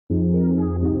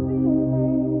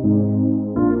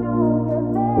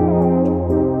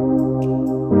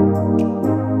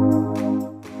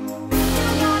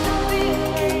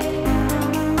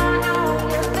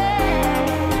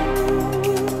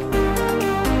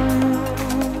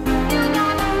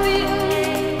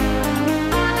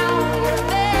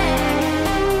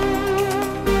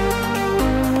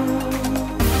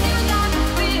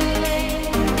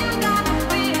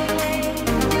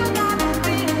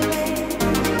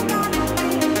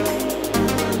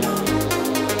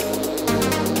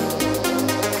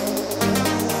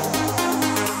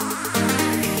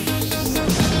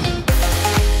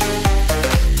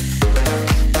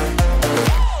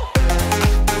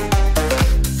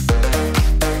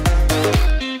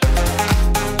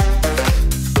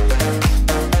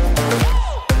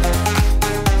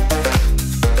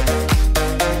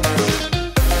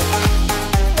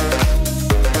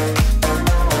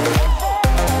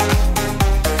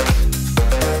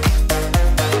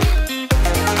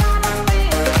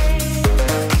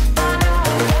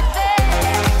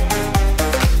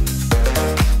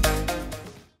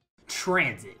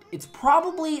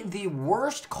probably the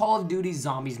worst Call of Duty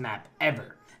Zombies map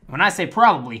ever. When I say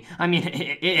probably, I mean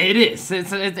it is.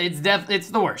 It's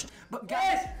the worst. But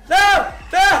guys, no,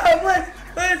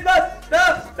 please, no,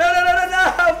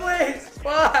 please.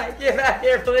 Why? Get back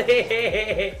here,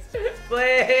 please.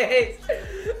 Please.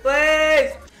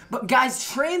 But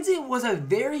guys, Transit was a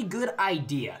very good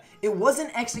idea. It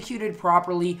wasn't executed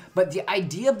properly, but the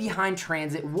idea behind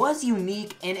Transit was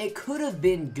unique and it could have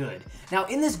been good. Now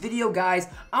in this video, guys,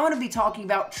 I'm going to be talking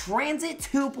about Transit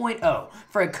 2.0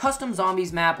 for a custom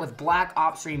zombies map with Black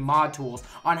Ops 3 mod tools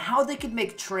on how they could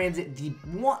make Transit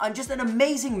just an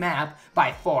amazing map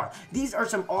by far. These are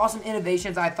some awesome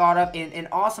innovations I thought of and an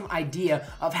awesome idea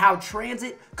of how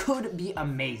Transit could be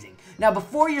amazing. Now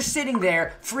before you're sitting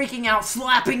there freaking out,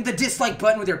 slapping the dislike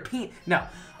button with your penis, no.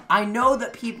 I know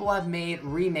that people have made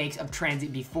remakes of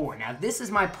Transit before. Now, this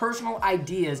is my personal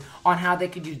ideas on how they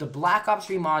could use the Black Ops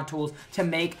 3 mod tools to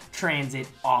make Transit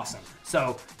awesome.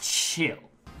 So, chill.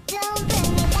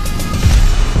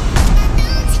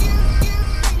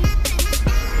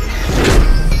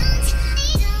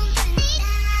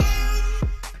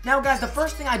 Now guys, the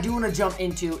first thing I do want to jump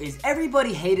into is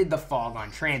everybody hated the fog on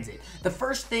Transit. The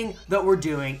first thing that we're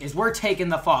doing is we're taking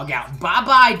the fog out.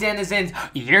 Bye-bye, denizens,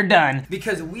 you're done.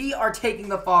 Because we are taking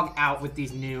the fog out with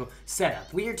these new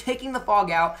setup. We are taking the fog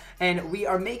out and we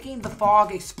are making the fog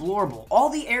explorable. All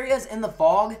the areas in the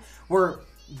fog were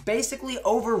basically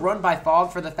overrun by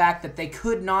fog for the fact that they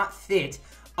could not fit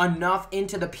enough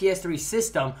into the PS3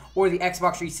 system or the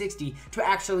Xbox 360 to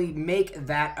actually make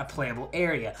that a playable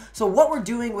area. So what we're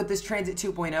doing with this Transit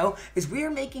 2.0 is we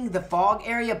are making the fog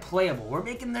area playable. We're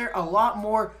making there a lot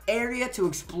more area to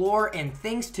explore and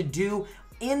things to do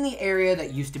in the area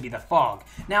that used to be the fog.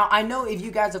 Now, I know if you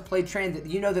guys have played Transit,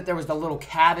 you know that there was the little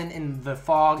cabin in the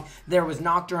fog, there was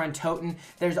Nocturne Toten,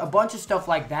 there's a bunch of stuff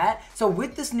like that. So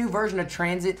with this new version of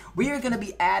Transit, we are going to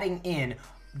be adding in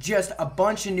just a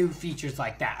bunch of new features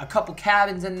like that. A couple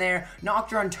cabins in there.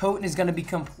 Nocturne Toten is going to be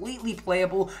completely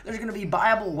playable. There's going to be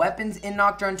viable weapons in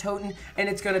Nocturne Toten, and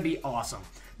it's going to be awesome.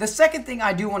 The second thing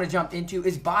I do want to jump into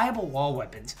is viable wall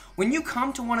weapons. When you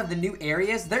come to one of the new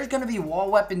areas, there's going to be wall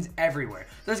weapons everywhere.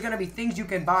 There's going to be things you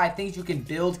can buy, things you can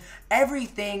build.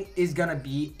 Everything is going to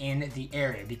be in the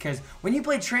area because when you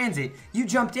play Transit, you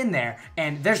jumped in there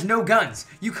and there's no guns.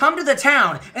 You come to the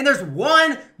town and there's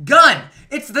one gun.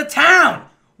 It's the town.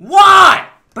 Why?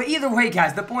 But either way,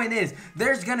 guys, the point is,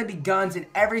 there's going to be guns in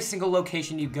every single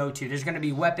location you go to. There's going to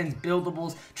be weapons,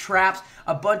 buildables, traps,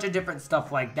 a bunch of different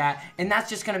stuff like that. And that's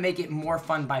just going to make it more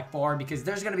fun by far because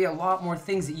there's going to be a lot more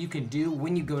things that you can do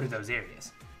when you go to those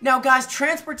areas. Now guys,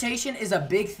 transportation is a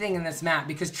big thing in this map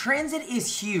because Transit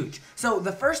is huge. So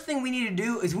the first thing we need to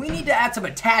do is we need to add some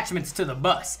attachments to the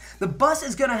bus. The bus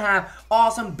is going to have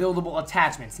awesome buildable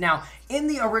attachments. Now, in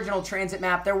the original Transit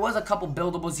map, there was a couple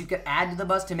buildables you could add to the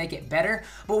bus to make it better,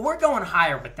 but we're going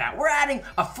higher with that. We're adding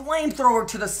a flamethrower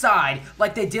to the side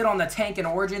like they did on the tank in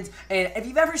Origins. And if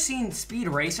you've ever seen Speed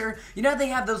Racer, you know they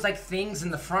have those like things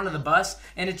in the front of the bus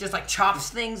and it just like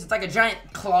chops things. It's like a giant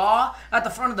claw at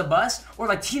the front of the bus, or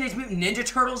like Teenage Mutant Ninja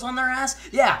Turtles on their ass.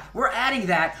 Yeah, we're adding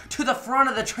that to the front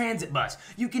of the Transit bus.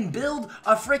 You can build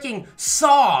a freaking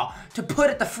saw to put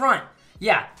at the front.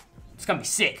 Yeah, it's gonna be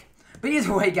sick. But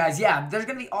either way, guys, yeah, there's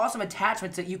going to be awesome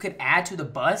attachments that you could add to the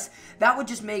bus. That would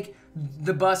just make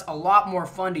the bus a lot more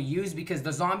fun to use because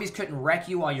the zombies couldn't wreck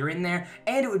you while you're in there,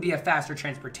 and it would be a faster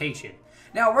transportation.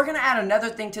 Now, we're going to add another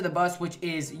thing to the bus, which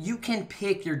is you can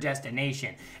pick your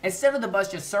destination. Instead of the bus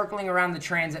just circling around the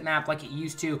Transit map like it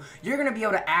used to, you're going to be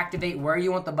able to activate where you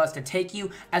want the bus to take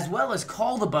you, as well as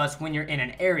call the bus when you're in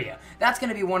an area. That's going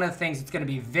to be one of the things that's going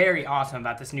to be very awesome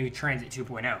about this new Transit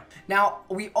 2.0. Now,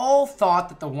 we all thought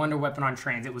that the Wonder Weapon on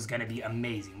Transit was going to be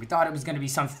amazing. We thought it was going to be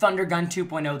some Thunder Gun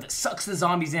 2.0 that sucks the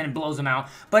zombies in and blows them out,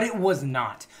 but it was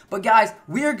not. But guys,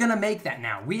 we are going to make that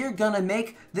now. We are going to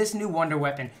make this new Wonder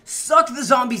Weapon suck the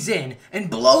zombies in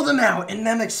and blow them out and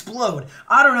them explode.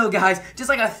 I don't know, guys, just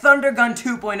like a Thunder Gun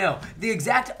 2.0. The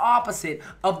exact opposite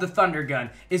of the Thunder Gun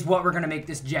is what we're going to make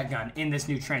this jet gun in this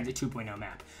new Transit 2.0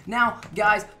 map. Now,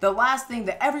 guys, the last thing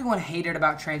that everyone hated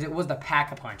about Transit was the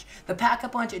Pack-a-Punch. The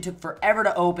Pack-a-Punch, it took forever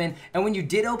to open, and when you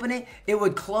did open it, it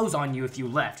would close on you if you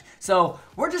left. So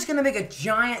we're just going to make a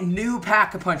giant new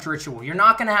Pack-a-Punch ritual. You're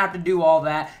not going to have to do all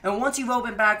that, and once you've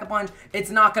opened Pack-a-Punch,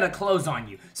 it's not going to close on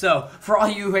you. So for all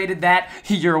you who hated that,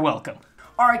 you're welcome.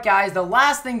 Alright guys, the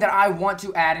last thing that I want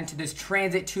to add into this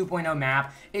Transit 2.0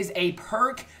 map is a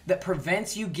perk that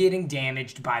prevents you getting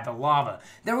damaged by the lava.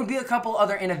 There would be a couple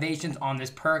other innovations on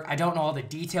this perk. I don't know all the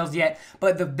details yet,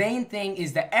 but the main thing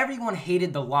is that everyone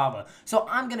hated the lava. So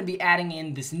I'm going to be adding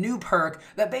in this new perk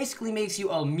that basically makes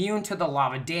you immune to the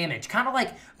lava damage. Kind of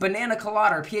like Banana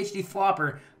Colada or PhD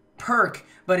Flopper perk,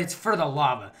 but it's for the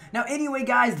lava. Now anyway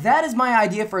guys, that is my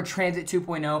idea for Transit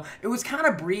 2.0. It was kind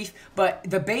of brief, but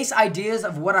the base ideas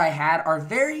of what I had are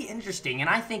very interesting, and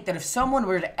I think that if someone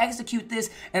were to execute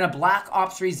this in a Black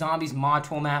Ops 3 Zombies mod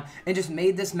tool map and just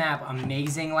made this map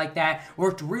amazing like that,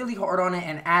 worked really hard on it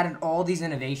and added all these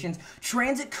innovations,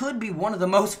 Transit could be one of the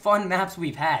most fun maps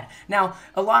we've had. Now,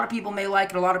 a lot of people may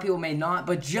like it, a lot of people may not,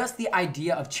 but just the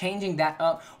idea of changing that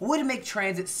up would make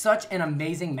Transit such an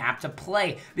amazing map to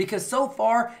play, because so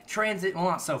far, Transit, well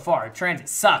not so far, Transit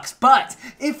sucks, but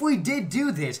if we did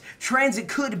do this, Transit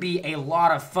could be a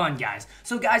lot of fun, guys.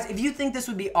 So guys, if you think this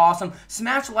would be awesome,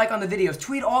 smash a like on the videos,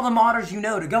 tweet all the modders you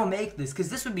know to go make this, because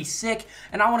this would be sick,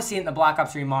 and I want to see it in the Black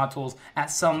Ops 3 mod tools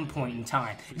at some point in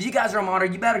time. If you guys are a modder,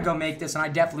 you better go make this, and I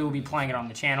definitely will be playing it on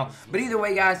the channel. But either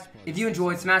way, guys, if you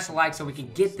enjoyed, smash a like so we can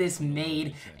get this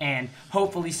made, and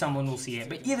hopefully someone will see it.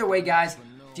 But either way, guys,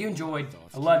 if you enjoyed,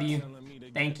 I love you,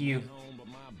 thank you.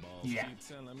 Yeah.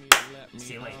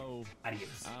 See you later.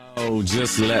 Adios. Oh,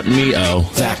 just let me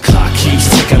that clock keeps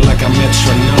ticking like a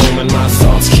metronome, and my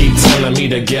thoughts keep telling me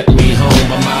to get me home,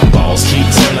 but my balls keep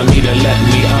telling me to let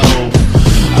me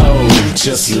oh,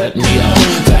 just let me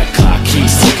that clock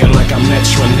keeps ticking like a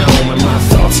metronome, and my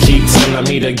thoughts keep telling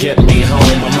me to get me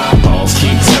home, but my balls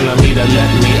keep telling me to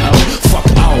let me fuck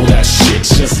all that shit,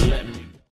 just let me